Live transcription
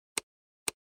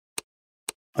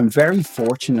I'm very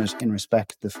fortunate in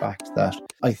respect to the fact that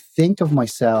I think of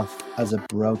myself as a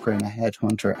broker and a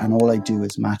headhunter, and all I do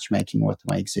is matchmaking with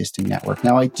my existing network.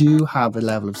 Now, I do have a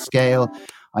level of scale.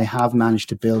 I have managed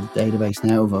to build a database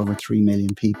now of over 3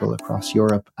 million people across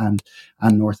Europe and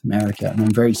North America. And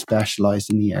I'm very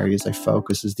specialized in the areas I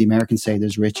focus. As the Americans say,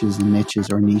 there's riches and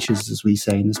niches, or niches, as we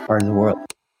say in this part of the world.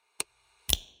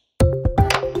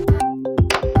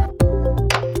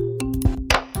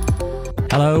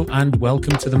 Hello and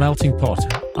welcome to The Melting Pot.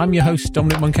 I'm your host,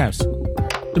 Dominic Monkhouse.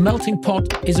 The Melting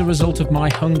Pot is a result of my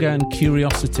hunger and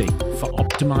curiosity for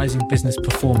optimizing business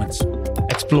performance,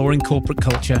 exploring corporate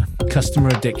culture, customer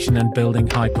addiction, and building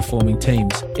high-performing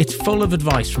teams. It's full of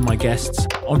advice from my guests,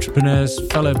 entrepreneurs,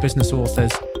 fellow business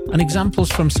authors, and examples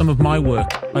from some of my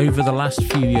work over the last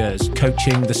few years,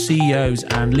 coaching the CEOs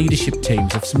and leadership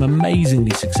teams of some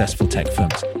amazingly successful tech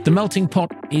firms. The Melting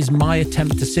Pot is my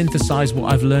attempt to synthesize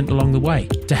what I've learned along the way,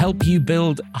 to help you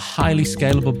build a highly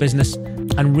scalable business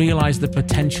and realize the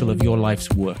potential of your life's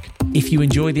work. If you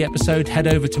enjoy the episode, head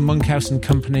over to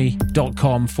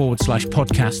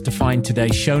monkhouseandcompany.com/podcast to find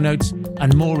today's show notes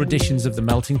and more editions of The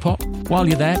Melting Pot. While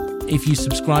you're there, if you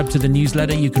subscribe to the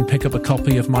newsletter, you can pick up a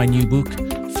copy of my new book,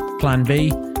 Plan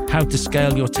B, How to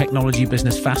Scale Your Technology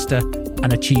Business Faster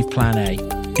and Achieve Plan A.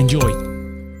 Enjoy.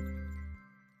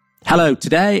 Hello,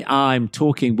 today I'm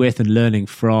talking with and learning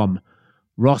from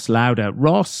Ross Lauder.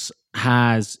 Ross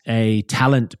has a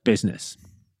talent business.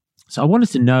 So I wanted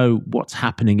to know what's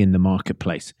happening in the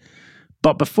marketplace.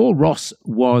 But before Ross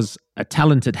was a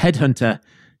talented headhunter,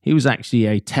 he was actually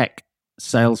a tech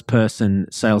salesperson,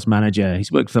 sales manager.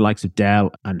 He's worked for the likes of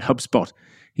Dell and HubSpot.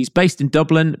 He's based in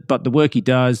Dublin, but the work he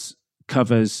does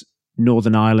covers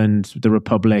Northern Ireland, the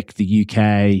Republic, the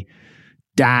UK,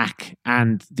 DAC,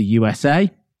 and the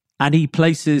USA. And he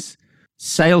places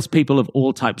salespeople of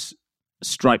all types,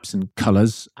 stripes and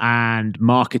colors, and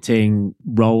marketing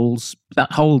roles,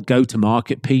 that whole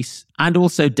go-to-market piece, and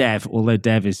also dev, although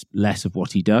dev is less of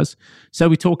what he does. So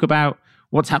we talk about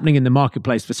what's happening in the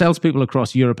marketplace for salespeople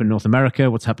across Europe and North America,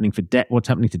 what's happening to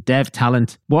dev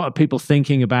talent, what are people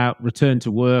thinking about return to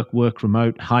work, work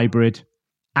remote, hybrid,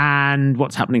 and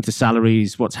what's happening to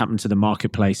salaries, what's happened to the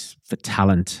marketplace for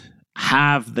talent.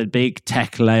 Have the big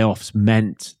tech layoffs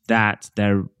meant that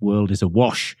their world is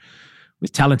awash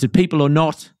with talented people or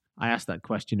not? I ask that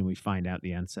question and we find out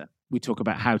the answer. We talk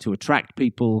about how to attract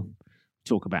people,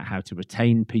 talk about how to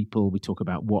retain people, we talk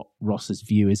about what Ross's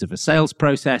view is of a sales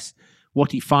process,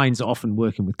 what he finds often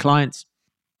working with clients.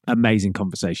 Amazing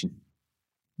conversation.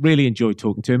 Really enjoyed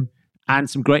talking to him, and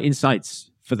some great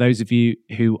insights for those of you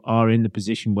who are in the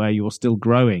position where you're still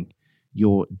growing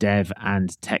your dev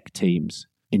and tech teams.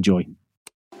 Enjoy.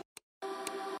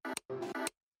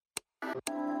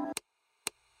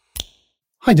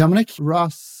 Hi, Dominic.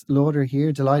 Ross Lauder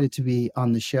here. Delighted to be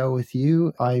on the show with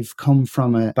you. I've come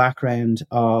from a background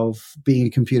of being a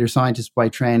computer scientist by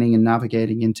training and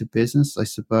navigating into business. I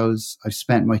suppose I've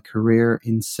spent my career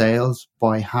in sales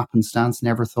by happenstance.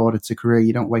 Never thought it's a career.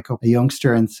 You don't wake up a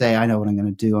youngster and say, I know what I'm going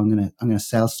to do. I'm going to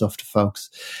sell stuff to folks.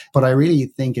 But I really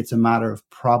think it's a matter of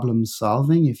problem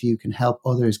solving. If you can help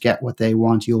others get what they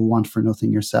want, you'll want for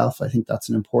nothing yourself. I think that's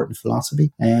an important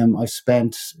philosophy. I've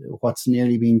spent what's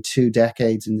nearly been 2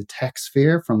 decades in the tech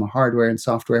sphere from a hardware and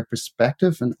software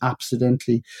perspective, and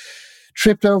accidentally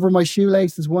tripped over my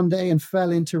shoelaces one day and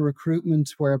fell into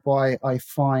recruitment, whereby I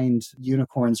find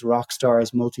unicorns, rock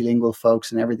stars, multilingual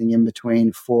folks, and everything in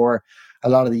between for a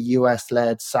lot of the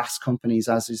US-led SaaS companies,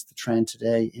 as is the trend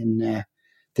today in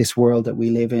this world that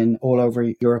we live in all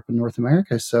over Europe and North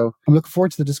America. So I'm looking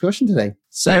forward to the discussion today.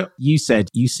 So you said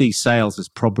you see sales as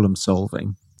problem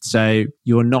solving. So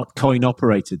you're not coin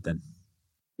operated then?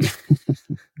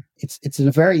 It's a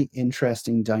very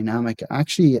interesting dynamic. I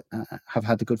actually have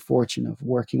had the good fortune of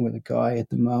working with a guy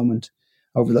at the moment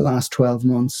over the last 12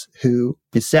 months who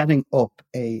is setting up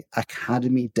a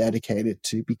academy dedicated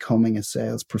to becoming a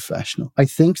sales professional. I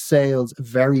think sales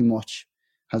very much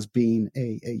has been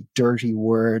a dirty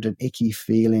word, an icky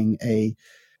feeling. A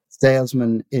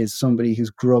salesman is somebody who's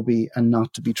grubby and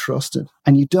not to be trusted.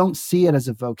 And you don't see it as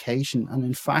a vocation. And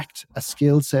in fact, a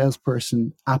skilled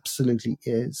salesperson absolutely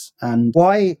is. And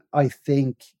why I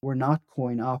think we're not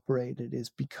coin operated is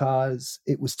because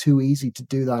it was too easy to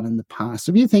do that in the past.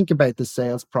 If you think about the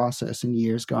sales process in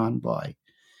years gone by,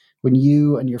 when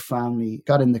you and your family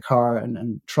got in the car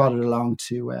and trotted along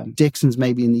to Dixon's,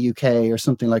 maybe in the UK, or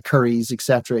something like Curry's,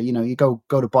 etc., you go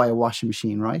to buy a washing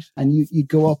machine, right? And you'd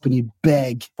go up and you'd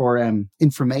beg for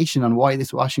information on why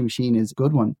this washing machine is a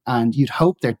good one. And you'd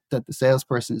hope that the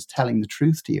salesperson is telling the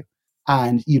truth to you.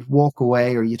 And you'd walk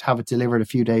away, or you'd have it delivered a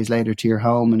few days later to your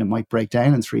home, and it might break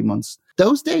down in 3 months.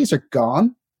 Those days are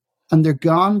gone. And they're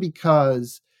gone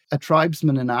because a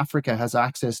tribesman in Africa has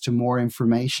access to more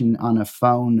information on a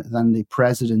phone than the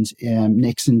president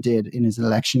Nixon did in his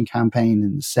election campaign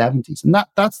in the 70s. And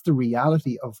that's the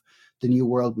reality of the new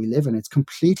world we live in. It's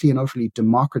completely and utterly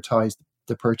democratized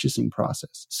the purchasing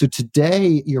process. So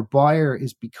today, your buyer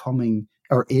is becoming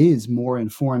or is more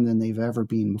informed than they've ever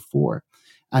been before.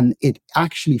 And it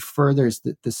actually furthers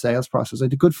the sales process. I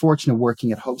had the good fortune of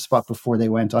working at HubSpot before they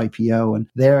went IPO, and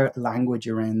their language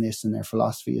around this and their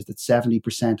philosophy is that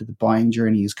 70% of the buying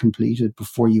journey is completed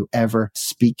before you ever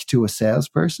speak to a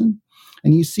salesperson.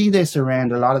 And you see this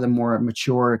around a lot of the more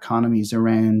mature economies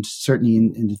around, certainly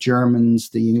in the Germans,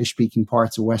 the English-speaking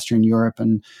parts of Western Europe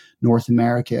and North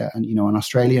America and, in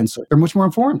Australia. And so they're much more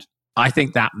informed. I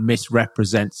think that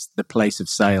misrepresents the place of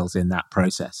sales in that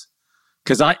process.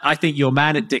 Because I think your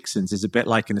man at Dixon's is a bit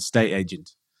like an estate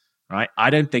agent, right? I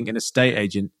don't think an estate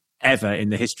agent ever in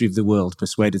the history of the world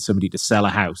persuaded somebody to sell a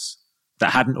house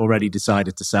that hadn't already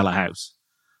decided to sell a house.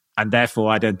 And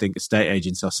therefore, I don't think estate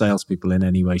agents are salespeople in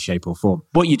any way, shape or form.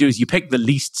 What you do is you pick the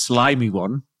least slimy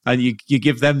one and you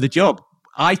give them the job.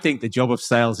 I think the job of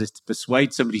sales is to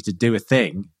persuade somebody to do a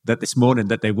thing that this morning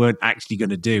that they weren't actually going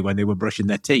to do when they were brushing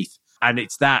their teeth. And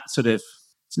it's that sort of,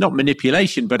 it's not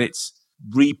manipulation, but it's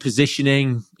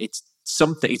repositioning. It's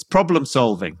something, it's problem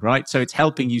solving, right? So it's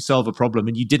helping you solve a problem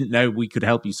and you didn't know we could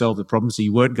help you solve the problem, so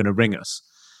you weren't going to ring us.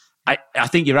 I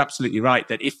think you're absolutely right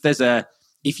that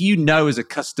if you know as a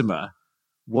customer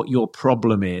what your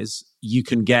problem is, you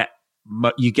get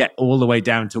all the way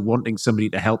down to wanting somebody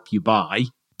to help you buy.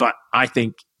 But I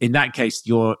think in that case,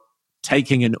 you're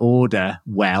taking an order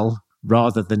well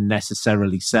rather than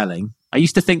necessarily selling. I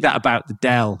used to think that about the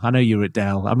Dell. I know you were at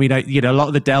Dell. I mean, a lot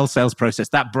of the Dell sales process,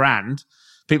 that brand,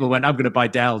 people went, I'm going to buy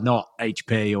Dell, not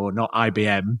HP or not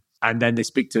IBM. And then they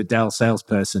speak to a Dell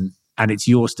salesperson and it's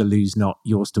yours to lose, not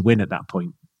yours to win at that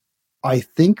point. I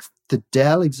think the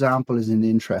Dell example is an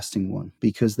interesting one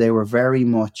because they were very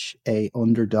much a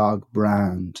underdog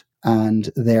brand. And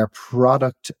their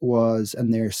product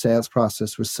and their sales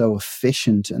process was so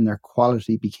efficient and their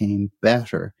quality became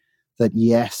better that,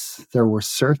 yes, there were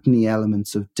certainly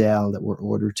elements of Dell that were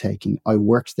order taking. I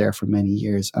worked there for many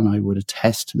years and I would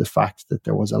attest to the fact that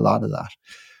there was a lot of that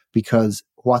because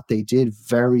what they did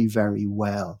very, very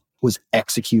well was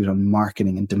execute on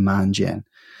marketing and demand gen.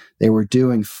 They were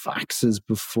doing faxes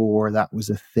before that was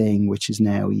a thing, which is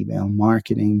now email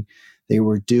marketing. They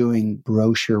were doing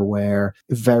brochureware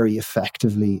very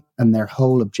effectively, and their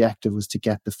whole objective was to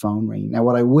get the phone ringing. Now,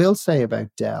 what I will say about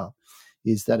Dell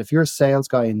is that if you're a sales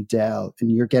guy in Dell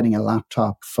and you're getting a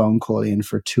laptop phone call in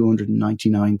for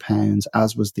 £299,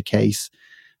 as was the case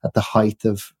at the height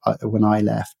of when I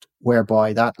left,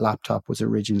 whereby that laptop was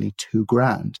originally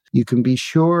 $2,000, you can be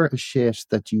sure as shit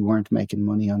that you weren't making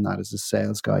money on that as a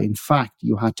sales guy. In fact,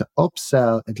 you had to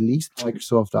upsell at least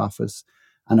Microsoft Office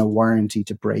and a warranty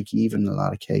to break even in a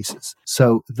lot of cases.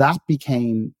 So that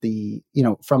became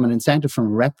from an incentive, from a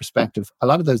rep perspective, a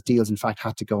lot of those deals, in fact,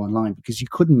 had to go online because you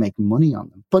couldn't make money on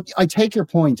them. But I take your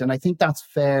point, and I think that's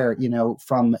fair,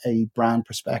 from a brand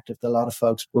perspective, that a lot of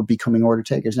folks were becoming order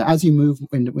takers. Now, as you move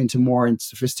into more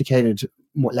sophisticated,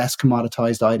 less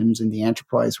commoditized items in the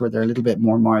enterprise where they're a little bit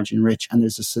more margin rich and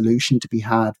there's a solution to be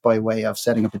had by way of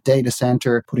setting up a data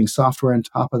center, putting software on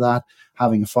top of that,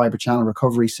 having a fiber channel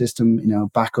recovery system,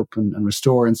 backup and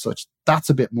restore and such. That's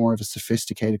a bit more of a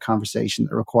sophisticated conversation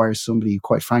that requires somebody who,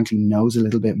 quite frankly, knows a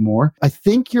little bit more. I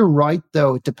think you're right,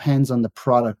 though. It depends on the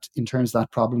product in terms of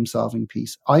that problem-solving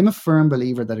piece. I'm a firm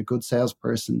believer that a good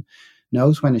salesperson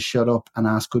knows when to shut up and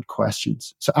ask good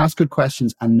questions. So ask good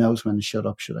questions and knows when to shut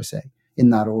up, should I say, in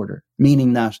that order.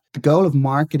 Meaning that the goal of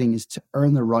marketing is to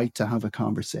earn the right to have a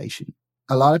conversation.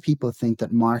 A lot of people think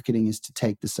that marketing is to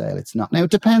take the sale. It's not. Now,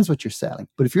 it depends what you're selling.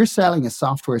 But if you're selling a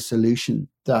software solution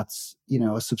that's,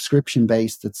 a subscription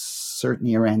based, that's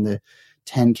certainly around the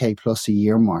 10K plus a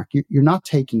year mark, you're not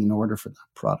taking an order for that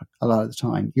product a lot of the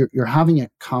time. You're having a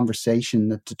conversation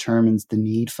that determines the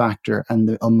need factor and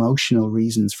the emotional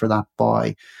reasons for that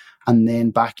buy, and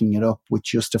then backing it up with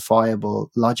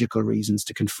justifiable, logical reasons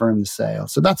to confirm the sale.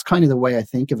 So that's kind of the way I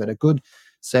think of it. A good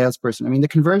salesperson. I mean, the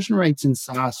conversion rates in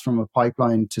SaaS from a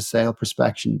pipeline to sale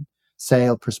perspective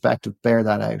bear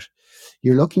that out.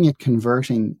 You're looking at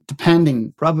converting,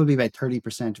 depending, probably about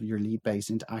 30% of your lead base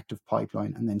into active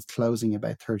pipeline and then closing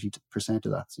about 30%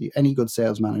 of that. So any good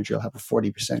sales manager will have a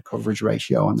 40% coverage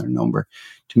ratio on their number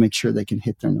to make sure they can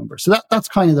hit their number. So that's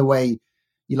kind of the way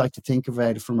you like to think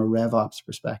about it from a RevOps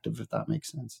perspective, if that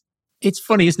makes sense. It's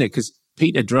funny, isn't it? Because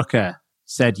Peter Drucker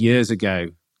said years ago,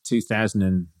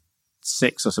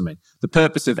 2006 or something, the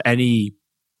purpose of any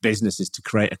business is to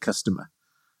create a customer.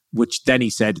 which then he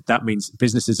said that means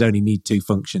businesses only need two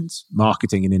functions,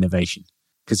 marketing and innovation.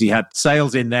 Because he had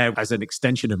sales in there as an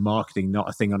extension of marketing, not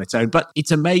a thing on its own. But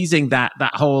it's amazing that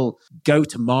that whole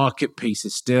go-to-market piece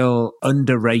is still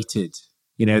underrated.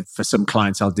 You know, for some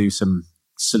clients, I'll do some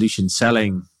solution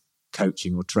selling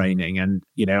coaching or training. And,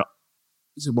 you know,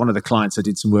 one of the clients I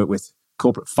did some work with,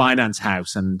 corporate finance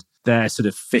house, and they're sort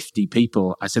of 50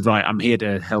 people. I said, right, I'm here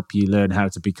to help you learn how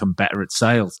to become better at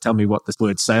sales. Tell me what the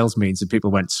word sales means. And people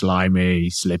went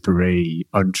slimy, slippery,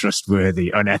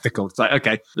 untrustworthy, unethical. It's like,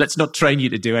 okay, let's not train you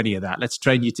to do any of that. Let's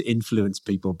train you to influence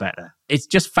people better. It's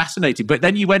just fascinating. But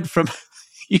then you went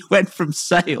from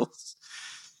sales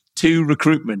to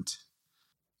recruitment.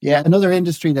 Yeah, another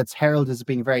industry that's heralded as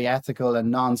being very ethical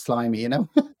and non-slimy, you know?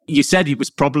 You said it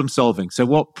was problem solving. So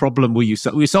what problem were you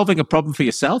solving a problem for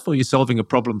yourself, or were you solving a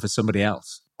problem for somebody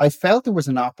else? I felt there was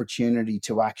an opportunity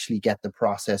to actually get the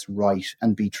process right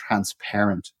and be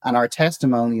transparent. And our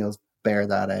testimonials bear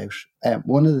that out.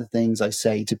 One of the things I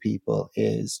say to people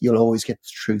is, you'll always get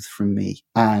the truth from me.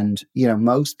 And, you know,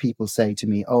 most people say to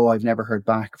me, oh, I've never heard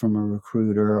back from a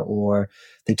recruiter, or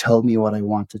they told me what I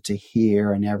wanted to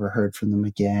hear. I never heard from them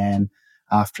again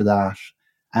after that.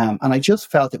 And I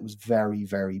just felt it was very,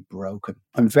 very broken.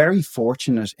 I'm very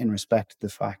fortunate in respect to the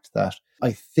fact that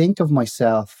I think of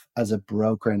myself as a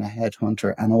broker and a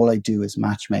headhunter, and all I do is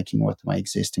matchmaking with my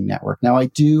existing network. Now, I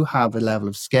do have a level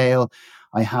of scale.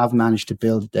 I have managed to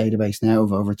build a database now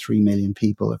of over 3 million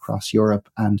people across Europe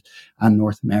and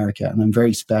North America. And I'm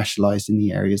very specialized in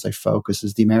the areas I focus.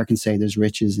 As the Americans say, there's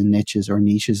riches in niches, or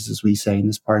niches, as we say in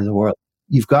this part of the world.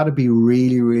 You've got to be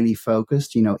really, really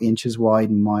focused, you know, inches wide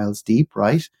and miles deep,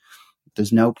 right?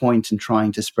 There's no point in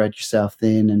trying to spread yourself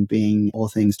thin and being all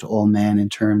things to all men in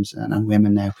terms, and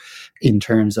women now, in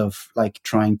terms of like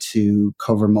trying to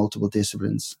cover multiple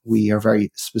disciplines. We are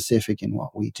very specific in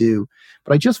what we do.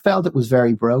 But I just felt it was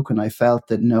very broken. I felt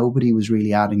that nobody was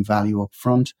really adding value up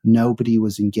front. Nobody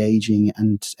was engaging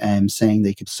and saying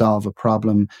they could solve a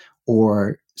problem,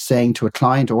 or saying to a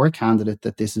client or a candidate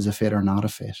that this is a fit or not a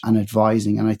fit, and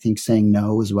advising. And I think saying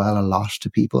no as well a lot to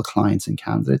people, clients and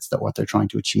candidates, that what they're trying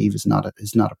to achieve is not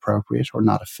appropriate or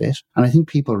not a fit. And I think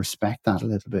people respect that a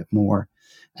little bit more.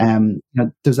 You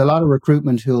know, there's a lot of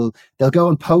recruitment they'll go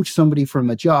and poach somebody from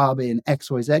a job in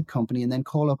XYZ company and then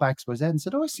call up XYZ and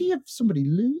said, oh, I see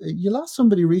you lost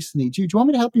somebody recently. Do you want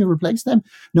me to help you replace them?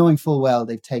 Knowing full well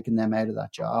they've taken them out of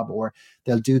that job. Or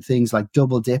they'll do things like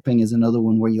double dipping is another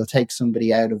one, where you'll take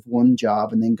somebody out of one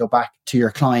job and then go back to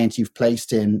your client you've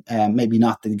placed in, maybe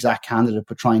not the exact candidate,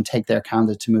 but try and take their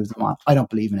candidate to move them on. I don't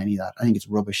believe in any of that. I think it's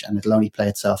rubbish, and it'll only play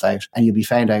itself out, and you'll be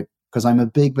found out. Because I'm a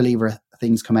big believer,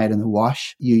 things come out in the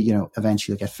wash, you know,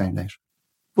 eventually get found out.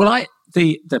 Well,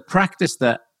 the practice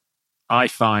that I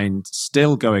find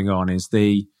still going on is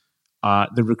the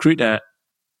recruiter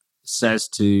says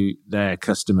to their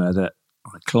customer, that,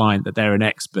 or a client, that they're an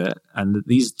expert, and that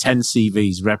these 10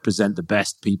 CVs represent the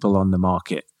best people on the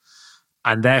market.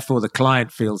 And therefore the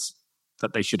client feels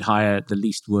that they should hire the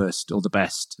least worst or the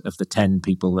best of the 10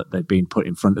 people that they've been put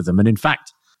in front of them. And in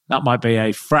fact, that might be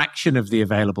a fraction of the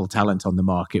available talent on the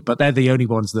market, but they're the only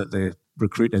ones that the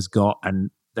recruiter's got, and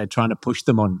they're trying to push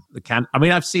them on the can. I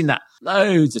mean, I've seen that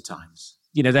loads of times.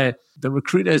 You know, the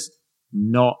recruiter's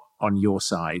not on your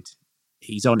side.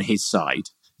 He's on his side.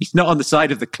 He's not on the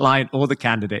side of the client or the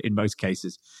candidate in most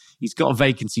cases. He's got a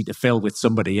vacancy to fill with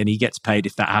somebody, and he gets paid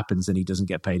if that happens, and he doesn't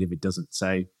get paid if it doesn't.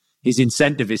 So his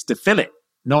incentive is to fill it,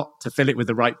 not to fill it with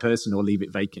the right person or leave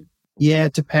it vacant. Yeah,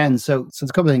 it depends. So there's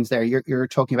a couple of things there. You're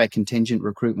talking about contingent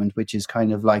recruitment, which is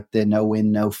kind of like the no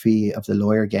win, no fee of the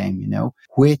lawyer game, you know,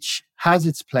 which has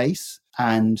its place.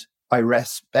 And I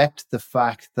respect the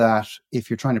fact that if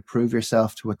you're trying to prove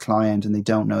yourself to a client and they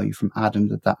don't know you from Adam,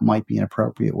 that might be an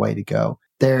appropriate way to go.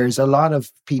 There's a lot of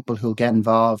people who'll get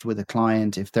involved with a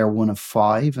client if they're one of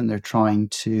 5 and they're trying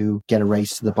to get a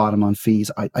race to the bottom on fees.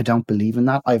 I don't believe in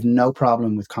that. I have no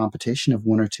problem with competition of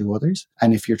 1 or 2 others.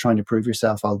 And if you're trying to prove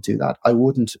yourself, I'll do that. I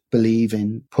wouldn't believe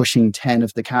in pushing 10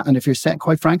 of the and if you're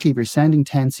quite frankly, if you're sending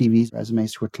 10 CVs,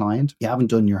 resumes to a client, you haven't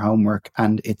done your homework,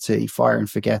 and it's a fire and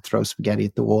forget, throw spaghetti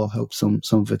at the wall, hope some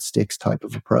of it sticks type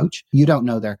of approach. You don't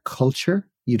know their culture.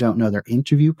 You don't know their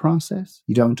interview process.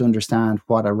 You don't understand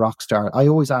what a rock star. I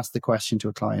always ask the question to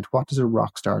a client, what does a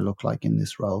rock star look like in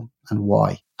this role, and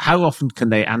why? How often can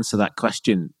they answer that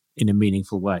question in a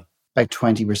meaningful way? About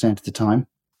 20% of the time.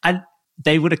 And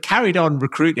they would have carried on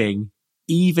recruiting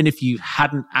even if you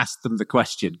hadn't asked them the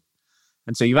question.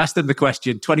 And so you ask them the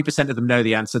question, 20% of them know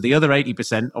the answer. The other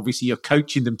 80%, obviously you're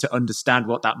coaching them to understand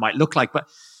what that might look like. But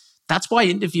that's why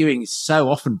interviewing is so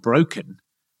often broken.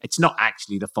 It's not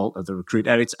actually the fault of the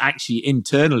recruiter. It's actually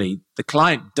internally, the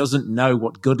client doesn't know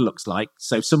what good looks like.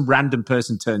 So some random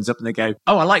person turns up and they go,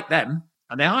 oh, I like them.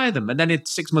 And they hire them. And then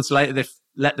 6 months later, they've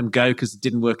let them go because it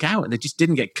didn't work out. And they just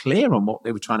didn't get clear on what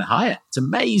they were trying to hire. It's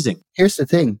amazing. Here's the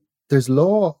thing. There's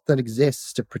law that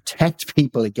exists to protect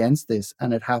people against this.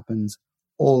 And it happens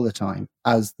all the time.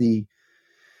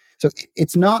 So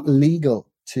it's not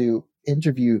legal to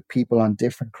interview people on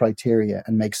different criteria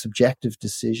and make subjective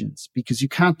decisions because you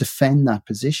can't defend that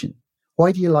position.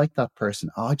 Why do you like that person?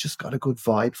 Oh, I just got a good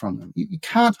vibe from them. You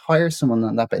can't hire someone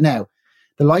on that. But now,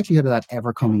 the likelihood of that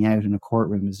ever coming out in a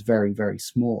courtroom is very, very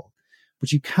small.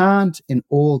 But you can't, in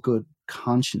all good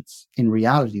conscience, in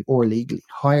reality or legally,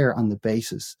 hire on the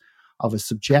basis of a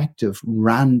subjective,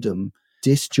 random,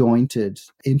 disjointed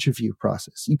interview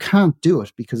process. You can't do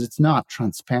it because it's not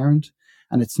transparent.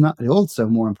 And it's not, also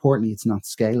more importantly, it's not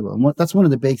scalable. And that's one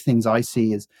of the big things I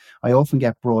see is I often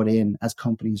get brought in as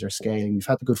companies are scaling. We've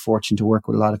had the good fortune to work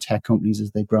with a lot of tech companies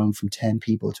as they've grown from 10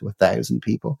 people to 1,000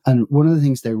 people. And one of the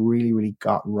things they really, really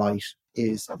got right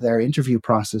is their interview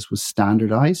process was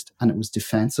standardized and it was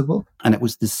defensible and it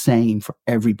was the same for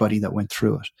everybody that went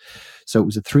through it. So it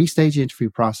was a 3-stage interview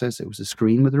process. It was a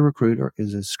screen with a recruiter, it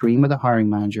was a screen with a hiring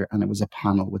manager, and it was a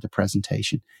panel with a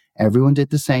presentation. Everyone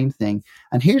did the same thing.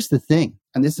 And here's the thing,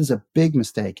 and this is a big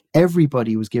mistake.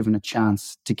 Everybody was given a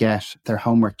chance to get their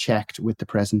homework checked with the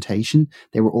presentation.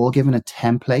 They were all given a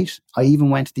template. I even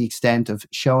went to the extent of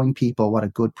showing people what a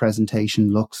good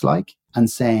presentation looks like and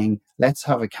saying, let's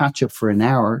have a catch up for an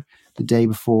hour the day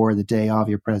before, the day of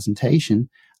your presentation.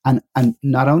 And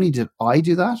not only did I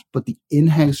do that, but the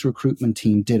in-house recruitment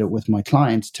team did it with my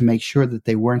clients to make sure that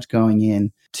they weren't going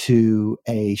in to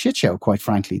a shit show, quite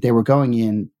frankly. They were going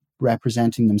in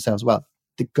representing themselves well.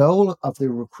 The goal of the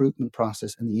recruitment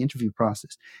process and the interview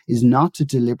process is not to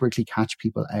deliberately catch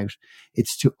people out.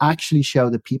 It's to actually show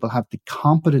that people have the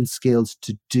competent skills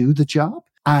to do the job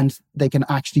and they can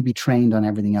actually be trained on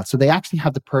everything else. So they actually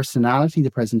have the personality,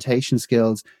 the presentation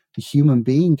skills, the human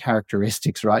being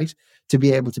characteristics, right, to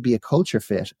be able to be a culture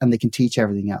fit, and they can teach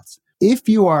everything else. If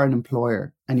you are an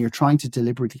employer and you're trying to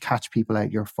deliberately catch people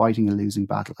out, you're fighting a losing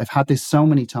battle. I've had this so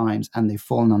many times and they've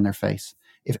fallen on their face.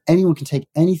 If anyone can take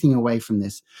anything away from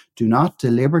this, do not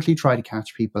deliberately try to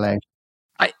catch people out.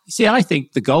 I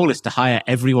think the goal is to hire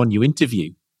everyone you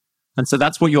interview. And so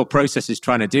that's what your process is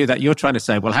trying to do, that you're trying to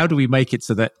say, well, how do we make it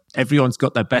so that everyone's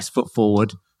got their best foot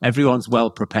forward, everyone's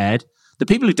well prepared? The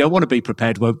people who don't want to be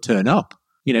prepared won't turn up.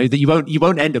 You know, that you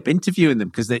won't end up interviewing them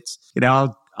because it's, you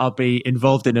know, I'll be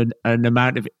involved in an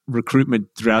amount of recruitment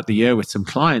throughout the year with some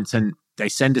clients, and they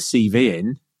send a CV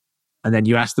in and then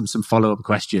you ask them some follow-up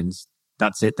questions.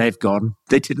 That's it. They've gone.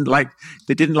 They didn't like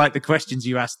the questions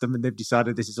you asked them, and they've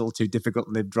decided this is all too difficult,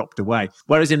 and they've dropped away.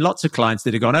 Whereas in lots of clients,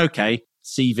 they'd have gone, okay,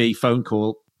 CV, phone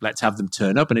call, let's have them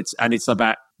turn up. And it's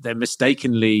about their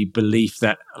mistakenly belief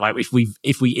that, like, if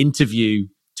we interview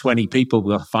 20 people,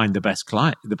 we'll find the best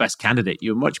client, the best candidate.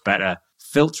 You're much better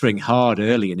filtering hard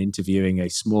early and interviewing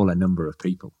a smaller number of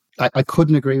people. I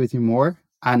couldn't agree with you more.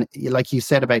 And like you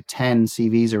said about 10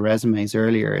 CVs or resumes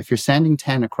earlier, if you're sending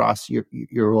 10 across,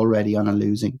 you're already on a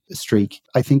losing streak.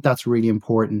 I think that's really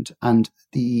important. And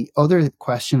the other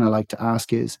question I like to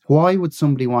ask is, why would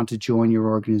somebody want to join your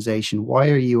organization?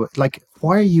 Why are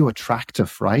you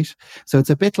attractive, right? So it's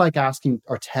a bit like asking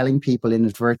or telling people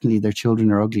inadvertently their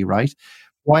children are ugly, right?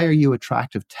 Why are you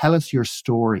attractive? Tell us your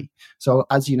story. So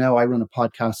as you know, I run a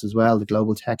podcast as well, the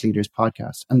Global Tech Leaders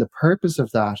Podcast. And the purpose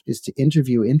of that is to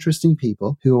interview interesting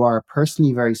people who are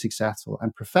personally very successful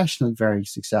and professionally very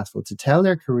successful, to tell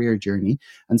their career journey.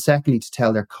 And secondly, to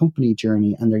tell their company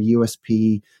journey and their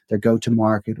USP, their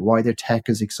go-to-market, why their tech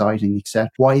is exciting,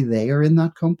 etc., why they are in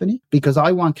that company. Because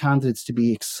I want candidates to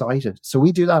be excited. So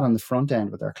we do that on the front end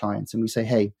with our clients. And we say,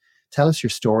 hey, tell us your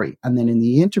story. And then in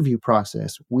the interview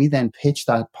process, we then pitch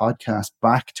that podcast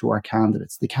back to our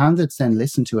candidates. The candidates then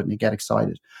listen to it and they get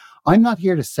excited. I'm not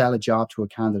here to sell a job to a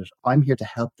candidate. I'm here to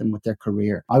help them with their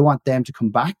career. I want them to come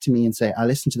back to me and say, I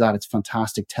listened to that. It's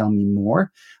fantastic. Tell me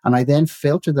more. And I then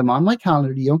filter them on my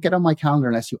calendar. You don't get on my calendar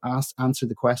unless you answer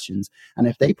the questions. And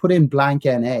if they put in blank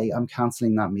NA, I'm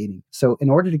canceling that meeting. So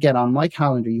in order to get on my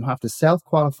calendar, you have to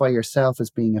self-qualify yourself as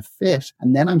being a fit.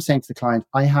 And then I'm saying to the client,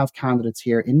 I have candidates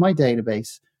here in my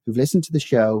database who've listened to the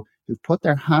show, who've put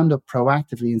their hand up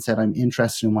proactively and said, I'm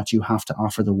interested in what you have to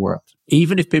offer the world.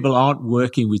 Even if people aren't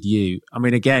working with you, I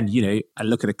mean, again, you know, I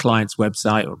look at a client's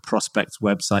website or a prospect's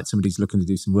website, somebody's looking to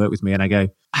do some work with me, and I go,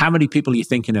 how many people are you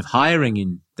thinking of hiring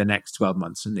in the next 12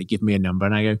 months? And they give me a number,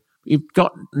 and I go, you've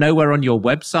got nowhere on your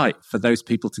website for those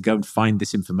people to go and find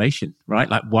this information, right?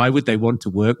 Like, why would they want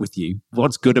to work with you?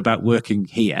 What's good about working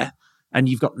here? and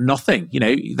you've got nothing,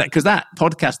 because that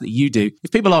podcast that you do,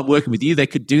 if people aren't working with you, they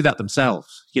could do that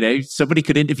themselves. Somebody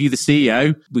could interview the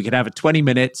CEO. We could have a 20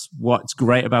 minutes. What's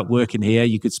great about working here?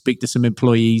 You could speak to some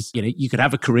employees. You could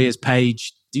have a careers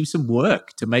page, do some work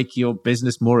to make your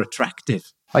business more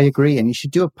attractive. I agree. And you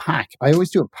should do a pack. I always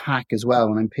do a pack as well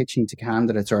when I'm pitching to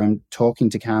candidates or I'm talking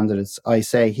to candidates. I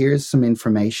say, here's some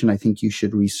information I think you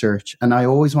should research. And I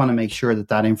always want to make sure that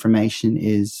that information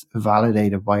is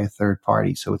validated by a third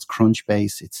party. So it's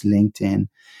Crunchbase, it's LinkedIn,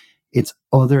 it's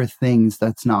other things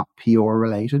that's not PR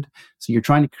related. So you're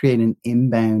trying to create an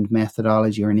inbound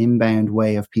methodology or an inbound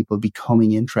way of people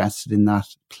becoming interested in that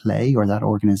play or that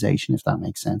organization, if that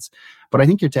makes sense. But I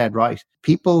think you're dead right.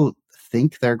 People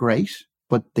think they're great,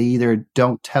 but they either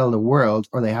don't tell the world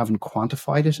or they haven't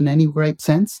quantified it in any great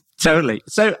sense. Totally.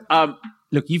 So,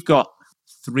 look, you've got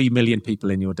 3 million people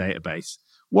in your database.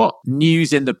 What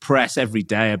news in the press every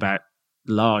day about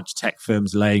large tech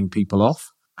firms laying people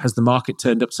off? Has the market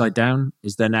turned upside down?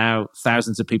 Is there now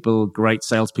thousands of people, great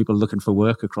salespeople looking for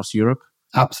work across Europe?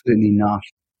 Absolutely not.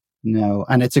 No.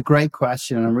 And it's a great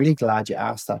question. And I'm really glad you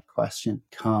asked that question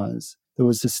because there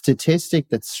was a statistic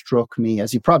that struck me.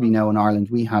 As you probably know, in Ireland,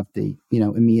 we have the,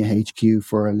 EMEA HQ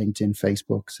for LinkedIn,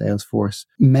 Facebook, Salesforce,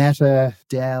 Meta,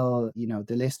 Dell,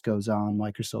 the list goes on,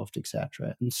 Microsoft,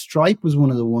 etc. And Stripe was one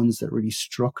of the ones that really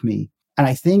struck me. And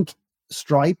I think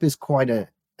Stripe is quite an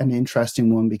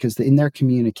interesting one because in their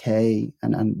communique,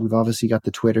 and we've obviously got the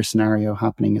Twitter scenario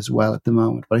happening as well at the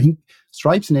moment, but I think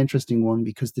Stripe's an interesting one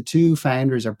because the two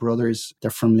founders are brothers.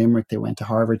 They're from Limerick. They went to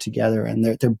Harvard together and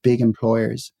they're big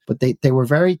employers, but they were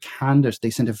very candid. They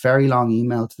sent a very long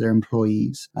email to their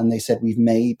employees and they said, we've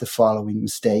made the following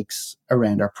mistakes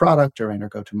around our product, around our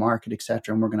go-to-market,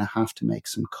 etc. And we're going to have to make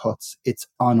some cuts. It's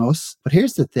on us. But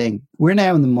here's the thing. We're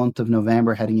now in the month of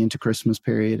November heading into Christmas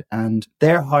period and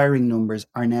their hiring numbers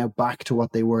are now back to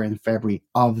what they were in February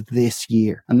of this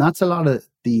year. And that's a lot of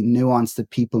the nuance that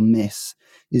people miss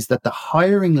is that the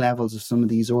hiring levels of some of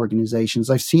these organizations,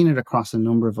 I've seen it across a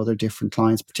number of other different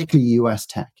clients, particularly US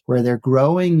tech, where they're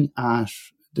growing at,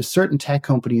 the certain tech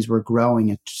companies were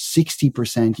growing at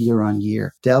 60% year on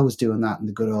year. Dell was doing that in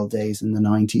the good old days in the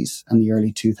 90s and the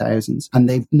early 2000s. And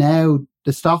they've now,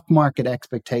 the stock market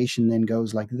expectation then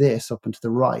goes like this up and to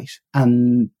the right.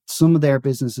 And some of their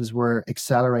businesses were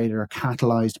accelerated or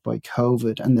catalyzed by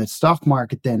COVID. And the stock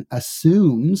market then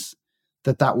assumes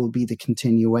that will be the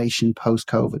continuation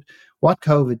post-COVID. What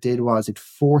COVID did was it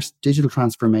forced digital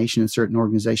transformation in certain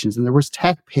organizations, and there was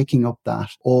tech picking up that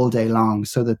all day long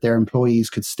so that their employees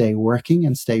could stay working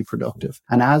and stay productive.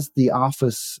 And as the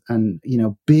office and,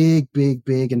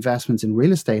 big investments in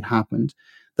real estate happened,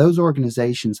 those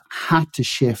organizations had to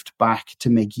shift back to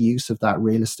make use of that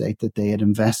real estate that they had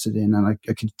invested in. And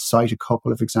I could cite a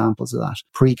couple of examples of that.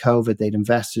 Pre-COVID, they'd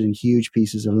invested in huge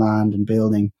pieces of land and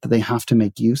building that they have to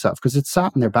make use of because it's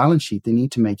sat in their balance sheet. They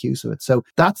need to make use of it. So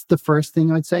that's the first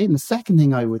thing I'd say. And the second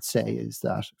thing I would say is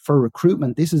that for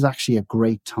recruitment, this is actually a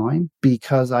great time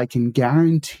because I can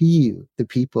guarantee you the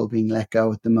people being let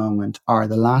go at the moment are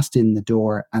the last in the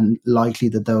door and likely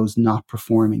that those not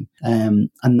performing.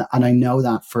 And I know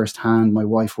that firsthand. My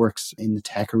wife works in the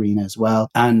tech arena as well.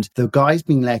 And the guys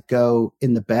being let go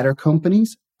in the better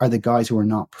companies are the guys who are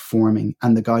not performing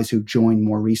and the guys who joined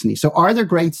more recently. So are there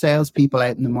great salespeople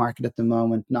out in the market at the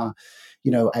moment, not,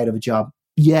 out of a job?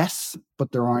 Yes,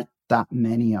 but there aren't that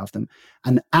many of them.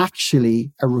 And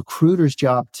actually, a recruiter's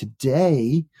job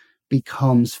today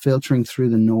becomes filtering through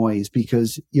the noise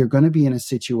because you're going to be in a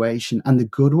situation, and the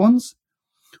good ones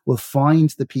will find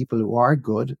the people who are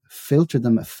good, filter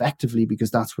them effectively because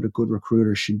that's what a good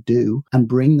recruiter should do, and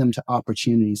bring them to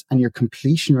opportunities. And your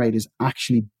completion rate is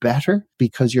actually better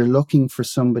because you're looking for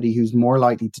somebody who's more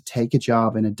likely to take a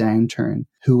job in a downturn,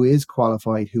 who is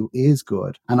qualified, who is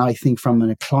good. And I think from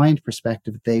a client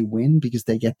perspective, they win because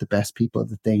they get the best people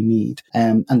that they need.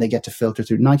 And they get to filter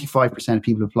through. 95% of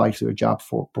people who apply to a job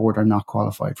board are not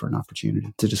qualified for an opportunity.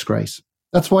 It's a disgrace.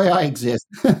 That's why I exist.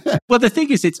 Well, the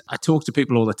thing is, I talk to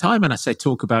people all the time and I say,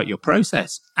 talk about your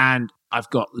process. And I've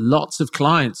got lots of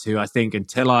clients who I think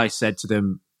until I said to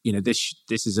them, this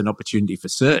is an opportunity for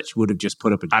search, would have just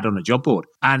put up an ad on a job board.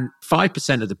 And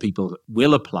 5% of the people that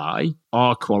will apply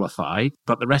are qualified,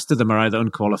 but the rest of them are either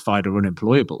unqualified or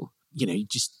unemployable.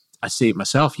 I see it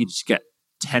myself. You just get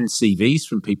 10 CVs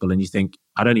from people and you think,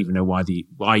 I don't even know why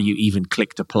you even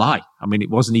clicked apply. I mean, it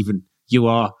wasn't even, you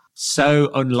are so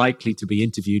unlikely to be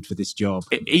interviewed for this job.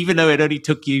 Even though it only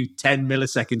took you 10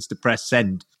 milliseconds to press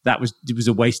send, it was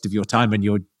a waste of your time and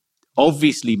you're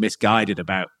obviously misguided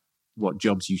about what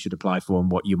jobs you should apply for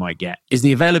and what you might get. Is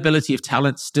the availability of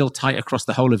talent still tight across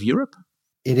the whole of Europe?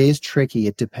 It is tricky.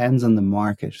 It depends on the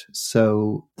market.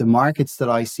 So the markets that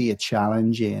I see a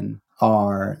challenge in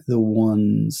are the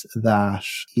ones that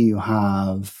you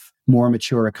have more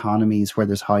mature economies where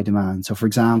there's high demand. So for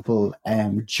example,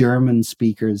 German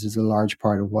speakers is a large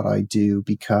part of what I do,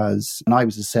 because when I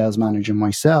was a sales manager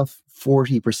myself,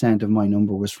 40% of my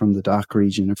number was from the DACH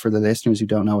region. And for the listeners who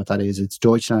don't know what that is, it's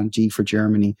Deutschland, G for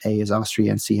Germany, A is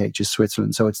Austria, and CH is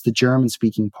Switzerland. So it's the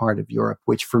German-speaking part of Europe,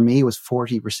 which for me was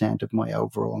 40% of my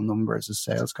overall number as a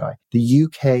sales guy. The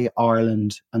UK,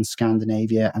 Ireland, and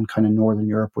Scandinavia and kind of Northern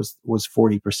Europe was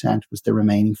 40%, was the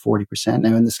remaining 40%.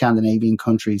 Now in the Scandinavian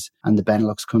countries and the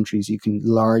Benelux countries, you can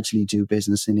largely do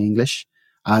business in English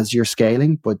as you're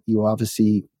scaling, but you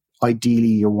obviously ideally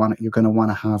you're going to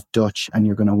want to have Dutch, and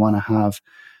you're going to want to have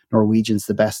Norwegian's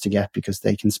the best to get, because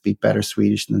they can speak better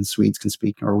Swedish than Swedes can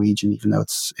speak Norwegian, even though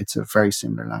it's a very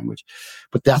similar language.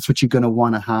 But that's what you're going to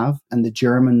want to have. And the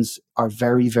Germans are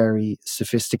very, very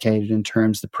sophisticated in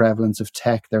terms of the prevalence of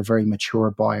tech. They're very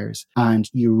mature buyers, and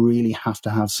you really have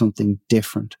to have something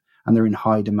different, and they're in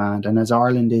high demand. And as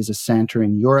Ireland is a center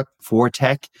in Europe for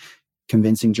tech,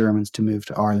 convincing Germans to move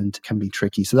to Ireland can be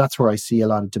tricky. So that's where I see a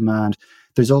lot of demand.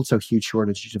 There's also a huge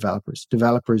shortage of developers.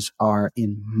 Developers are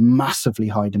in massively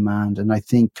high demand. And I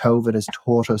think COVID has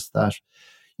taught us that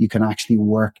you can actually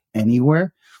work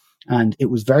anywhere. And it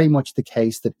was very much the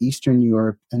case that Eastern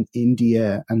Europe and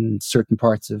India and certain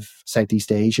parts of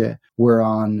Southeast Asia were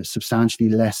on substantially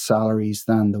less salaries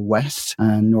than the West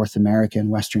and North America and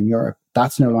Western Europe.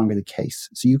 That's no longer the case.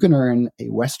 So you can earn a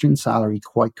Western salary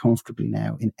quite comfortably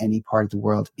now in any part of the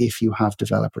world if you have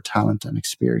developer talent and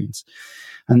experience.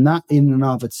 And that in and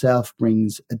of itself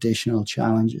brings additional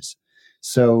challenges.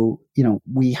 So,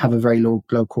 we have a very low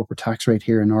corporate tax rate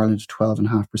here in Ireland of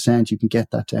 12.5%. You can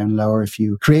get that down lower if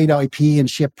you create IP and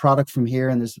ship product from here.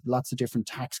 And there's lots of different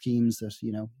tax schemes that,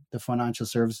 the financial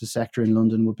services sector in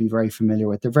London would be very familiar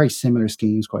with. They're very similar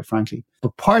schemes, quite frankly.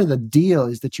 But part of the deal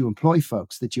is that you employ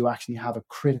folks, that you actually have a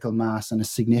critical mass and a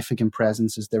significant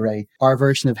presence, as our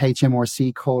version of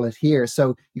HMRC call it here.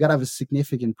 So you got to have a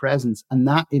significant presence. And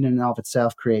that in and of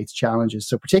itself creates challenges.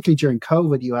 So particularly during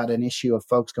COVID, you had an issue of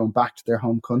folks going back to their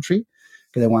home country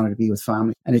because they wanted to be with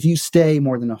family. And if you stay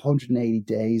more than 180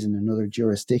 days in another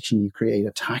jurisdiction, you create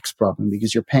a tax problem,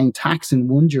 because you're paying tax in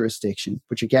one jurisdiction,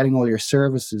 but you're getting all your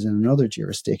services in another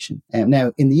jurisdiction.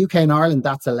 Now, in the UK and Ireland,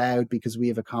 that's allowed because we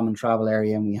have a common travel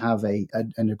area and we have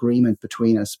an agreement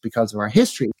between us because of our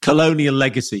history. Colonial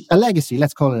legacy. A legacy.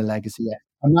 Let's call it a legacy, yeah.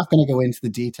 I'm not going to go into the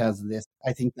details of this.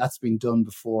 I think that's been done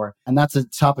before. And that's a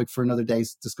topic for another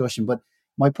day's discussion. But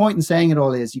my point in saying it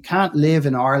all is you can't live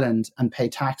in Ireland and pay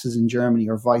taxes in Germany,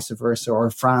 or vice versa, or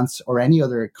France, or any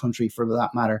other country for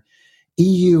that matter.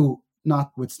 EU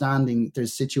notwithstanding,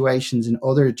 there's situations in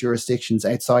other jurisdictions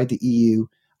outside the EU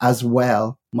as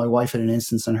well. My wife had an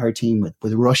instance on her team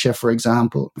with Russia, for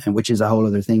example, which is a whole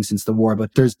other thing since the war.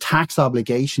 But there's tax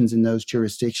obligations in those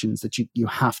jurisdictions that you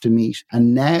have to meet.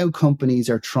 And now companies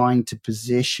are trying to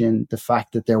position the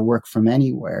fact that they're work from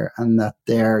anywhere, and that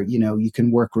you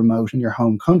can work remote in your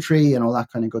home country and all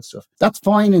that kind of good stuff. That's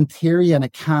fine in theory, and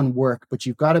it can work, but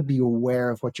you've got to be aware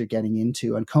of what you're getting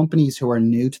into. And companies who are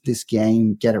new to this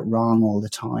game get it wrong all the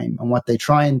time. And what they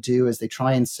try and do is they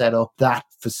try and set up that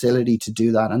facility to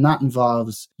do that. And that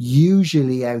involves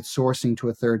usually outsourcing to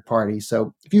a third party.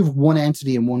 So if you have one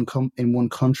entity in one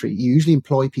country, you usually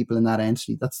employ people in that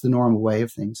entity. That's the normal way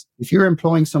of things. If you're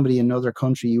employing somebody in another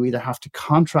country, you either have to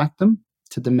contract them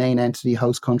to the main entity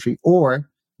host country, or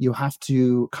you have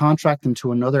to contract them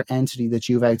to another entity that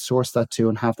you've outsourced that to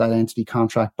and have that entity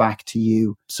contract back to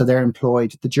you. So they're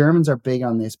employed. The Germans are big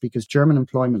on this because German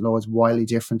employment law is wildly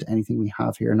different to anything we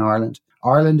have here in Ireland.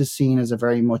 Ireland is seen as a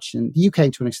very much, in the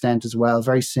UK to an extent as well,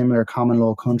 very similar common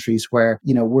law countries where,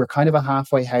 we're kind of a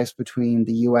halfway house between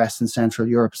the US and Central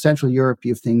Europe. Central Europe,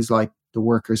 you have things like the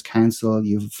Workers' Council,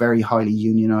 you have very highly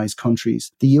unionized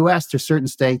countries. The US, there's certain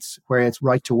states where it's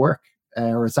right to work.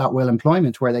 Or it's at will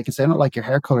employment, where they can say, I don't like your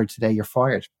hair color today, you're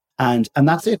fired. And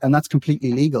that's it. And that's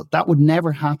completely legal. That would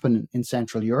never happen in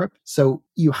Central Europe. So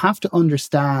you have to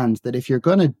understand that if you're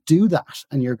going to do that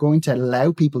and you're going to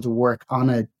allow people to work on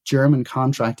a German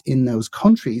contract in those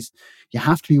countries, you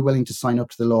have to be willing to sign up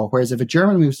to the law. Whereas if a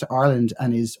German moves to Ireland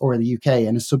or the UK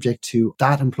and is subject to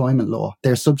that employment law,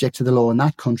 they're subject to the law in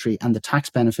that country and the tax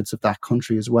benefits of that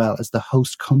country as well as the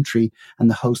host country and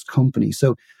the host company.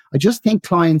 So I just think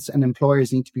clients and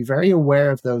employers need to be very aware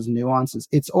of those nuances.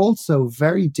 It's also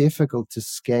very difficult to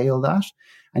scale that.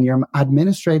 And your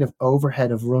administrative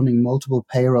overhead of running multiple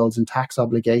payrolls and tax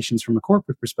obligations from a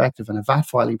corporate perspective and a VAT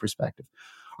filing perspective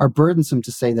are burdensome,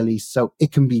 to say the least. So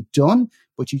it can be done,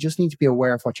 but you just need to be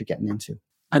aware of what you're getting into.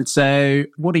 And so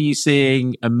what are you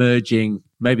seeing emerging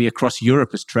maybe across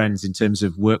Europe as trends in terms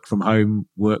of work from home,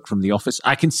 work from the office?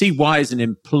 I can see why as an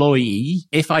employee,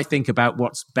 if I think about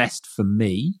what's best for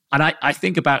me, and I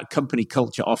think about company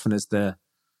culture often as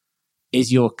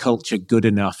is your culture good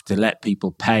enough to let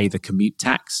people pay the commute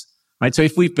tax? Right. So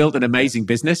if we've built an amazing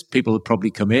business, people would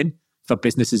probably come in. If our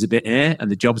business is a bit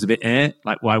and the job's a bit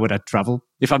like why would I travel?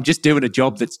 If I'm just doing a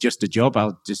job that's just a job,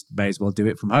 I'll just may as well do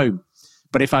it from home.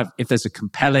 But if there's a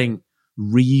compelling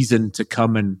reason to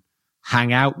come and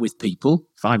hang out with people,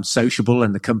 if I'm sociable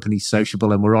and the company's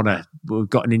sociable and we've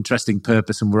got an interesting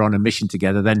purpose and we're on a mission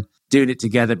together, then doing it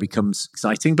together becomes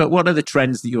exciting. But what are the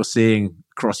trends that you're seeing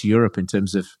across Europe in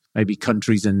terms of maybe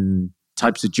countries and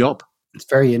types of job? It's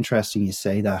very interesting you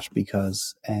say that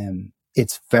because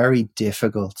it's very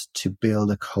difficult to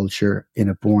build a culture in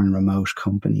a born remote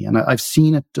company. And I've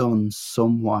seen it done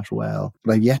somewhat well,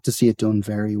 but I've yet to see it done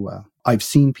very well. I've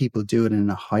seen people do it in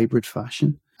a hybrid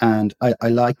fashion. And I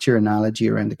liked your analogy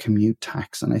around the commute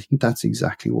tax. And I think that's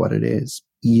exactly what it is.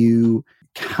 You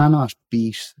cannot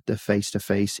beat the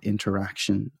face-to-face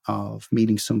interaction of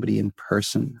meeting somebody in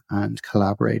person and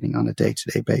collaborating on a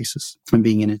day-to-day basis and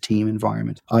being in a team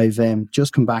environment. I've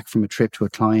just come back from a trip to a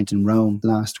client in Rome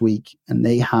last week, and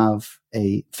they have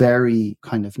a very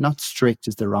kind of, not strict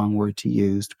is the wrong word to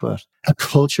use, but a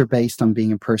culture based on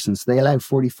being in person. So they allow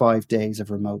 45 days of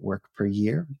remote work per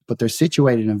year, but they're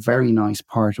situated in a very nice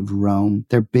part of Rome.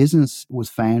 Their business was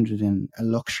founded in a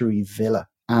luxury villa,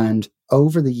 and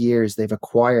over the years, they've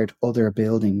acquired other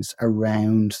buildings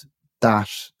around that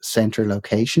center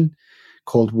location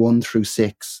called 1 through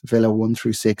 6, Villa 1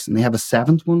 through 6. And they have a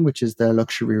seventh one, which is their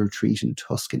luxury retreat in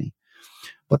Tuscany.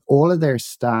 But all of their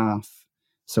staff,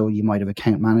 so you might have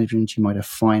account management, you might have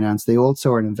finance. They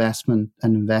also are an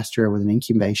investor with an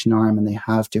incubation arm, and they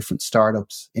have different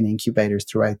startups in incubators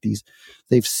throughout these.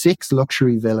 They've 6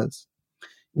 luxury villas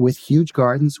with huge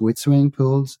gardens, with swimming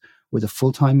pools, with a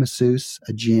full-time masseuse,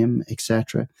 a gym,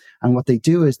 etc. And what they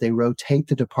do is they rotate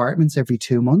the departments every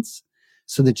 2 months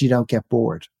so that you don't get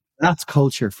bored. That's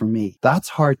culture for me. That's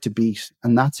hard to beat,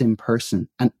 and that's in person.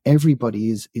 And everybody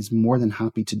is more than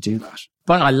happy to do that.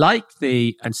 But I like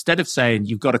instead of saying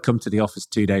you've got to come to the office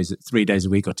 3 days a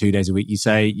week or 2 days a week, you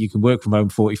say you can work from home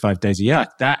 45 days a year.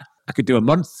 That I could do a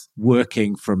month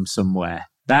working from somewhere.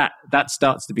 That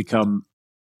starts to become,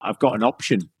 I've got an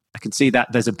option. I can see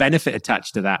that there's a benefit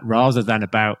attached to that rather than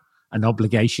about an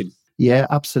obligation. Yeah,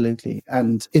 absolutely.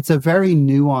 And it's a very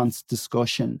nuanced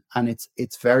discussion, and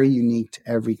it's very unique to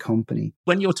every company.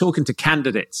 When you're talking to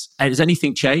candidates, has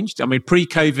anything changed? I mean,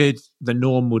 pre-COVID, the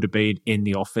norm would have been in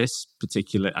the office,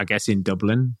 particularly, I guess, in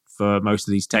Dublin for most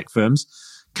of these tech firms.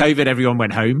 COVID, everyone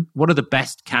went home. What are the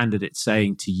best candidates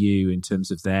saying to you in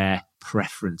terms of their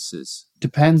preferences?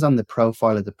 Depends on the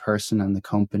profile of the person and the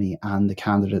company and the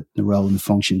candidate, the role and the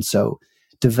function. So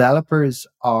developers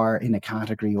are in a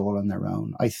category all on their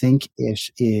own. I think it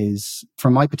is, for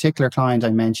my particular client I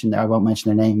mentioned, I won't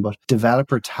mention their name, but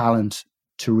developer talent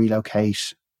to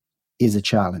relocate is a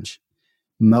challenge.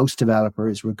 Most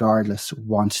developers, regardless,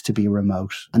 want to be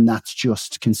remote, and that's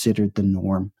just considered the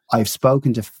norm. I've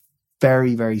spoken to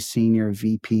very, very senior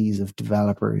VPs of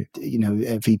developer,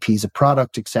 VPs of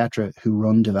product, etc., who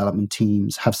run development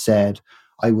teams have said,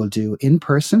 I will do in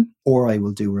person or I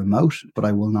will do remote, but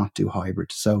I will not do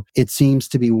hybrid. So it seems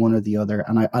to be one or the other.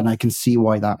 And I can see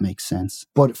why that makes sense.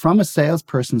 But from a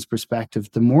salesperson's perspective,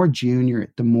 the more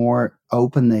junior, the more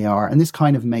open they are. And this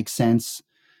kind of makes sense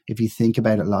if you think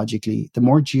about it logically. The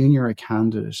more junior a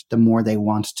candidate, the more they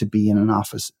want to be in an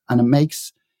office. And it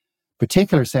makes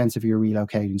particular sense if you're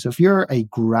relocating. So if you're a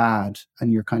grad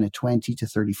and you're kind of 20 to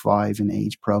 35 in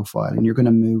age profile and you're going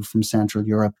to move from Central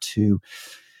Europe to,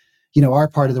 our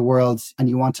part of the world, and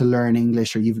you want to learn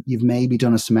English, or you've maybe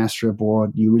done a semester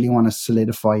abroad, you really want to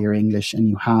solidify your English and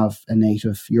you have a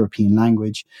native European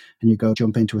language and you go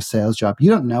jump into a sales job, you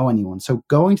don't know anyone. So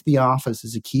going to the office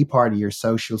is a key part of your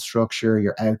social structure,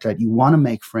 your outlet. You want to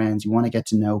make friends, you want to get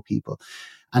to know people.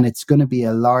 And it's going to be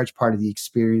a large part of the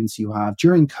experience you have.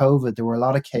 During COVID, there were a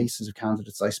lot of cases of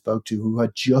candidates I spoke to who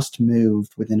had just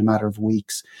moved within a matter of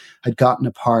weeks, had got an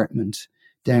apartment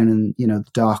down in, the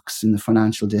docks in the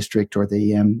financial district, or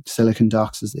the Silicon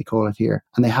Docks, as they call it here.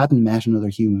 And they hadn't met another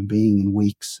human being in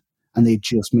weeks, and they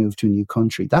just moved to a new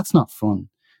country. That's not fun.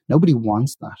 Nobody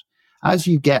wants that. As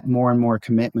you get more and more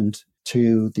commitment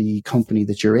to the company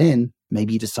that you're in,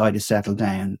 maybe you decide to settle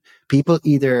down. People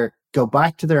either go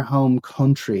back to their home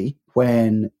country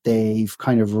when they've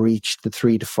kind of reached the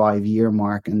 3 to 5 year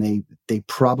mark, and they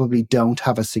probably don't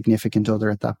have a significant other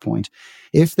at that point.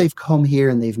 If they've come here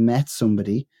and they've met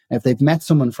somebody, if they've met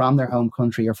someone from their home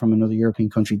country or from another European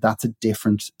country, that's a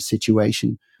different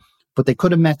situation. But they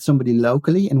could have met somebody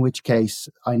locally, in which case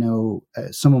I know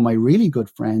some of my really good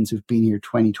friends who've been here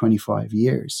 20, 25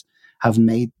 years have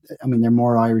made, I mean, they're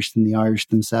more Irish than the Irish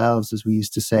themselves, as we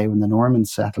used to say when the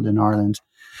Normans settled in Ireland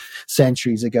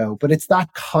centuries ago. But it's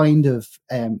that kind of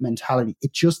mentality.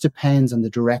 It just depends on the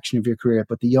direction of your career.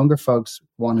 But the younger folks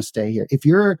want to stay here. If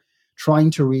you're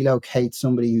trying to relocate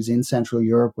somebody who's in Central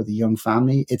Europe with a young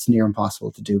family, it's near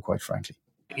impossible to do, quite frankly.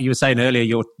 You were saying earlier,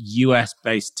 your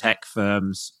US-based tech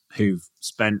firms who've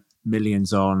spent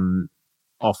millions on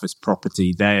office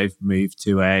property, they've moved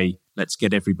to a let's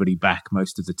get everybody back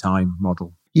most of the time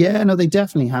model. Yeah, no, they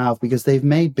definitely have, because they've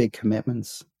made big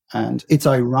commitments. And it's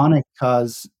ironic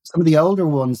because some of the older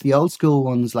ones, the old school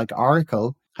ones like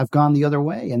Oracle, have gone the other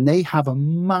way, and they have a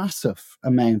massive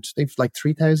amount. They've like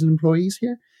 3,000 employees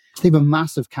here. They have a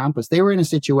massive campus. They were in a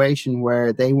situation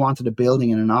where they wanted a building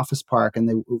in an office park, and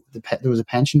there was a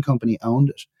pension company owned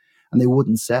it, and they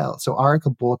wouldn't sell. So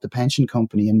Oracle bought the pension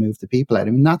company and moved the people out.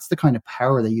 I mean, that's the kind of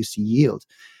power they used to yield.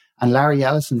 And Larry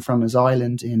Ellison from his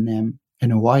island in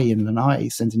Hawaii, in Lanai,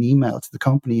 sent an email to the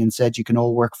company and said, you can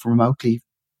all work remotely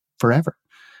forever.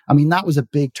 I mean, that was a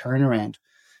big turnaround.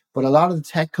 But a lot of the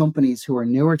tech companies who are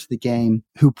newer to the game,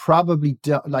 who probably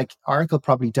like Oracle,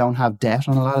 probably don't have debt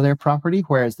on a lot of their property,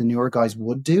 whereas the newer guys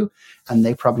would do, and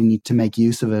they probably need to make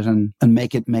use of it and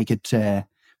make it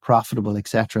profitable,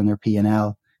 etc. in their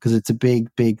P&L, because it's a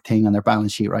big thing on their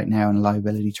balance sheet right now in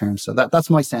liability terms. So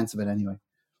that's my sense of it anyway.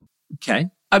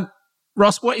 Okay.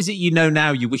 Ross, what is it you know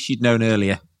now you wish you'd known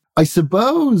earlier? I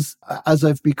suppose as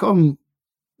I've become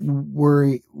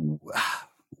weary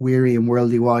and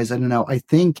worldly wise, I don't know. I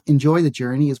think enjoy the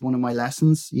journey is one of my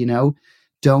lessons,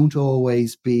 Don't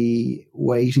always be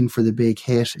waiting for the big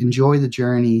hit. Enjoy the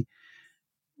journey,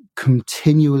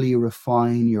 continually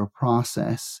refine your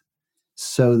process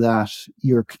so that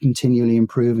you're continually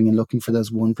improving and looking for those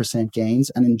 1% gains,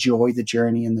 and enjoy the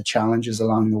journey and the challenges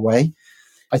along the way.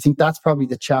 I think that's probably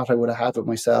the chat I would have had with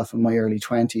myself in my early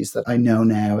 20s that I know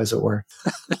now, as it were.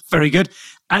 Very good.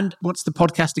 And what's the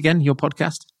podcast again, your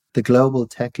podcast? The Global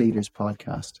Tech Leaders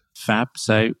Podcast. Fab.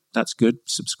 So that's good.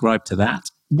 Subscribe to that.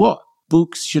 What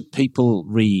books should people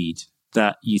read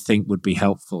that you think would be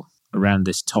helpful around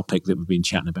this topic that we've been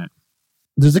chatting about?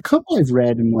 There's a couple I've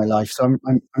read in my life. So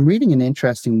I'm reading an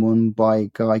interesting one by a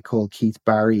guy called Keith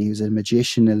Barry, who's a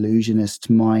magician, illusionist,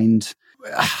 mind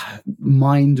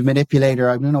manipulator.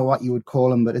 I don't know what you would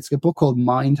call him, but it's a book called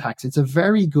Mind Hacks. It's a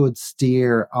very good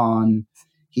steer on.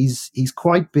 He's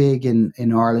quite big in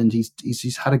Ireland.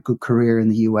 He's had a good career in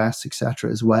the US,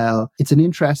 etc. as well. It's an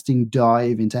interesting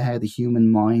dive into how the human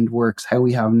mind works, how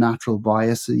we have natural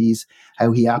biases,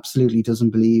 how he absolutely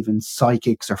doesn't believe in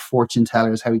psychics or fortune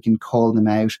tellers, how he can call them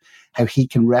out, how he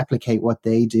can replicate what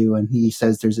they do. And he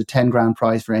says there's a 10 grand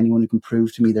prize for anyone who can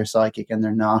prove to me they're psychic and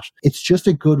they're not. It's just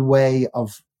a good way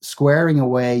of squaring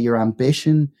away your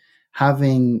ambition,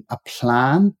 having a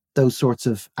plan, those sorts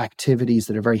of activities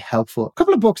that are very helpful. A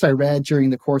couple of books I read during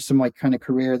the course of my kind of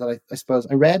career that I suppose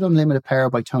I read Unlimited Power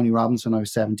by Tony Robbins when I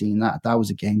was 17. That was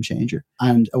a game changer.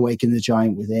 And Awaken the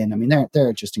Giant Within. I mean,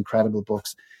 they're just incredible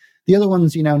books. The other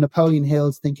ones, Napoleon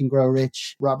Hill's Think and Grow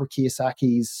Rich, Robert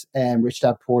Kiyosaki's Rich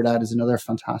Dad Poor Dad is another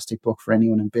fantastic book for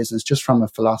anyone in business, just from a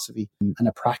philosophy and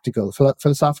a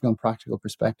philosophical and practical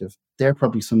perspective. They're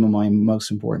probably some of my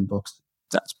most important books.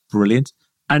 That's brilliant.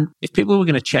 And if people were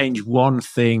going to change one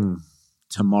thing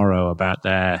tomorrow about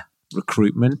their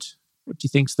recruitment, what do you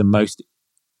think is the most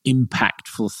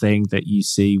impactful thing that you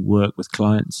see work with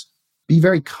clients? Be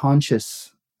very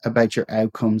conscious about your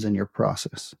outcomes and your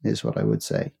process is what I would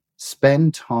say.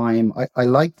 Spend time. I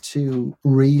like to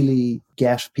really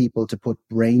get people to put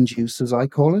brain juice, as I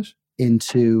call it,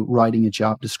 into writing a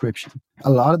job description. A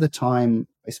lot of the time,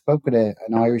 I spoke with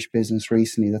an Irish business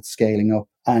recently that's scaling up,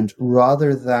 and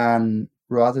rather than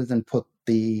put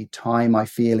the time, I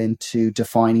feel, into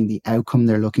defining the outcome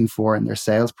they're looking for in their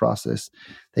sales process,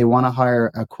 they want to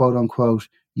hire a quote unquote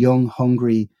young,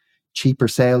 hungry, cheaper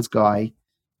sales guy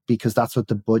because that's what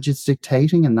the budget's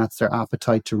dictating and that's their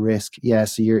appetite to risk. Yeah,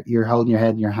 so you're holding your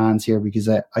head in your hands here because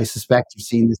I suspect you've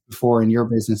seen this before in your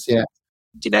business. Yeah.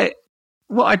 Do you know,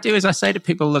 what I do is I say to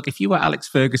people, look, if you were Alex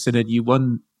Ferguson and you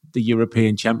won the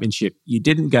European Championship, you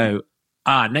didn't go,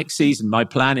 next season, my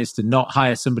plan is to not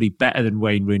hire somebody better than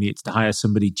Wayne Rooney. It's to hire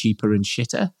somebody cheaper and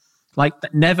shitter. Like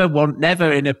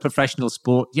never in a professional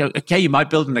sport. Okay, you might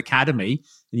build an academy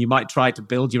and you might try to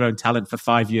build your own talent for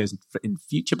 5 years in the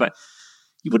future, but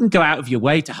you wouldn't go out of your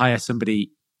way to hire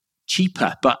somebody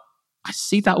cheaper. But I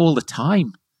see that all the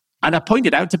time. And I point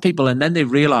it out to people and then they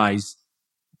realize,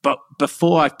 but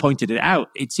before I've pointed it out,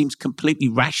 it seems completely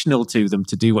rational to them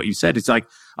to do what you said. It's like,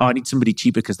 oh, I need somebody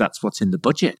cheaper because that's what's in the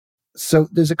budget. So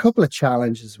there's a couple of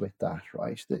challenges with that,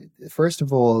 right? First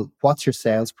of all, what's your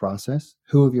sales process?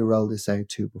 Who have you rolled this out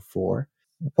to before?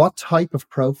 What type of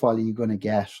profile are you going to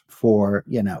get for,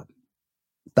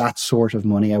 that sort of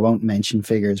money? I won't mention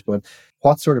figures, but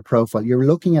what sort of profile? You're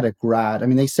looking at a grad. I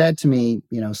mean, they said to me,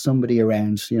 somebody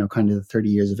around, kind of the 30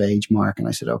 years of age mark. And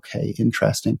I said, okay,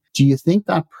 interesting. Do you think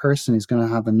that person is going to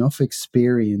have enough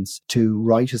experience to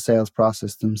write a sales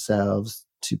process themselves,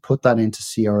 to put that into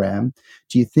CRM?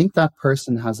 Do you think that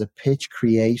person has a pitch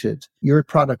created? Your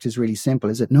product is really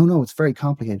simple. Is it? No, it's very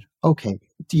complicated. Okay.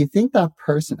 Do you think that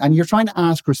person, and you're trying to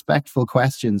ask respectful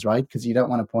questions, right? Because you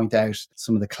don't want to point out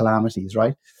some of the calamities,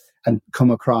 right? And come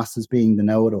across as being the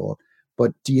know-it-all.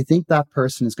 But do you think that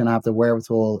person is going to have the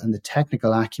wherewithal and the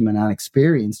technical acumen and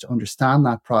experience to understand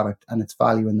that product and its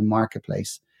value in the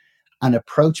marketplace and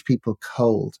approach people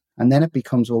cold? And then it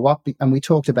becomes, and we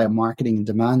talked about marketing and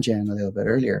demand gen a little bit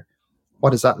earlier. What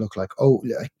does that look like? Oh,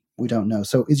 we don't know.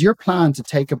 So is your plan to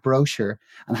take a brochure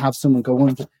and have someone go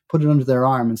on, put it under their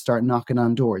arm and start knocking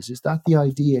on doors? Is that the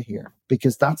idea here?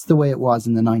 Because that's the way it was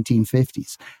in the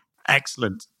 1950s.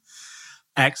 Excellent.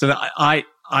 I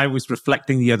was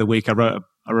reflecting the other week. I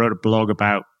wrote a blog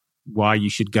about why you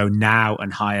should go now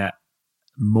and hire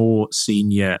more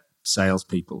senior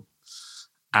salespeople.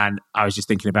 And I was just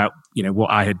thinking about, what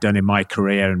I had done in my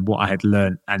career and what I had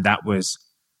learned. And that was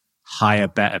hire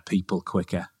better people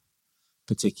quicker,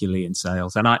 particularly in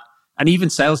sales. And even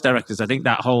sales directors, I think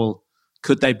that whole,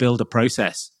 could they build a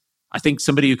process? I think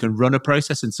somebody who can run a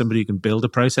process and somebody who can build a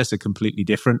process are completely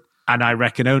different. And I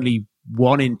reckon only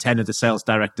 1 in 10 of the sales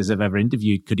directors I've ever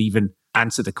interviewed could even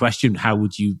answer the question, how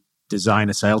would you design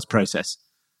a sales process?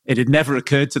 It had never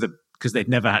occurred to them because they'd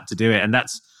never had to do it. And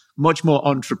that's much more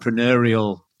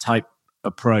entrepreneurial type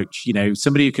approach.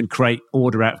 Somebody who can create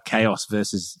order out of chaos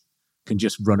versus can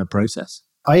just run a process.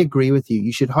 I agree with you.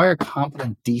 You should hire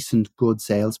competent, decent, good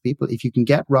salespeople. If you can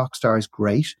get rock stars,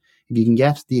 great. If you can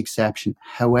get the exception.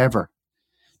 However,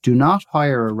 do not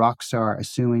hire a rock star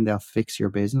assuming they'll fix your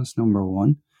business, number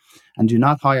one. And do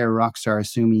not hire a rock star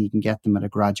assuming you can get them at a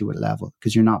graduate level,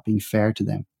 because you're not being fair to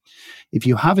them. If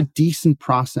you have a decent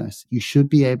process, you should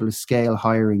be able to scale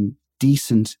hiring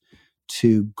decent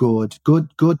to good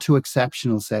to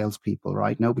exceptional salespeople,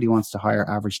 right? Nobody wants to hire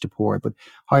average to poor, but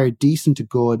hire decent to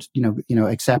good,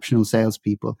 exceptional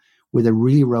salespeople with a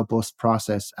really robust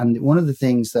process. And one of the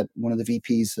things that one of the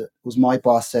VPs that was my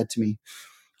boss said to me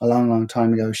a long, long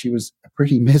time ago, she was a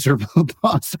pretty miserable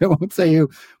boss, I won't say who,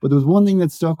 but there was one thing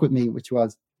that stuck with me, which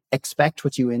was expect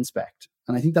what you inspect.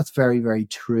 And I think that's very, very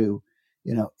true.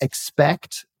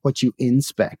 Expect what you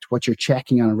inspect, what you're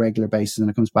checking on a regular basis, and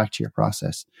it comes back to your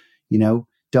process.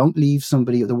 Don't leave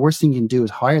somebody. The worst thing you can do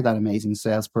is hire that amazing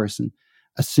salesperson,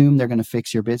 assume they're going to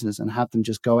fix your business and have them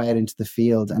just go out into the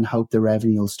field and hope the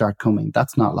revenue will start coming.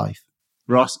 That's not life.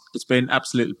 Ross, it's been an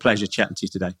absolute pleasure chatting to you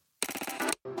today.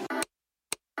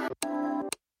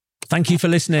 Thank you for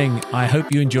listening. I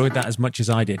hope you enjoyed that as much as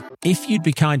I did. If you'd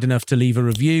be kind enough to leave a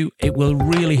review, it will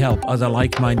really help other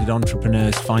like-minded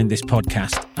entrepreneurs find this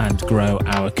podcast and grow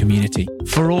our community.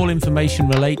 For all information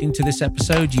relating to this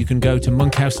episode, you can go to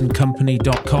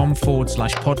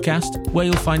monkhouseandcompany.com/podcast, where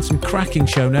you'll find some cracking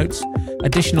show notes,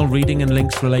 additional reading and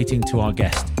links relating to our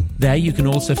guest. There you can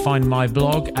also find my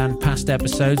blog and past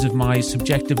episodes of my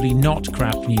subjectively not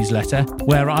crap newsletter,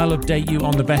 where I'll update you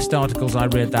on the best articles I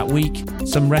read that week,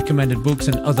 some recommended books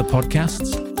and other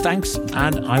podcasts. Thanks,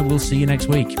 and I will see you next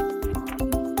week.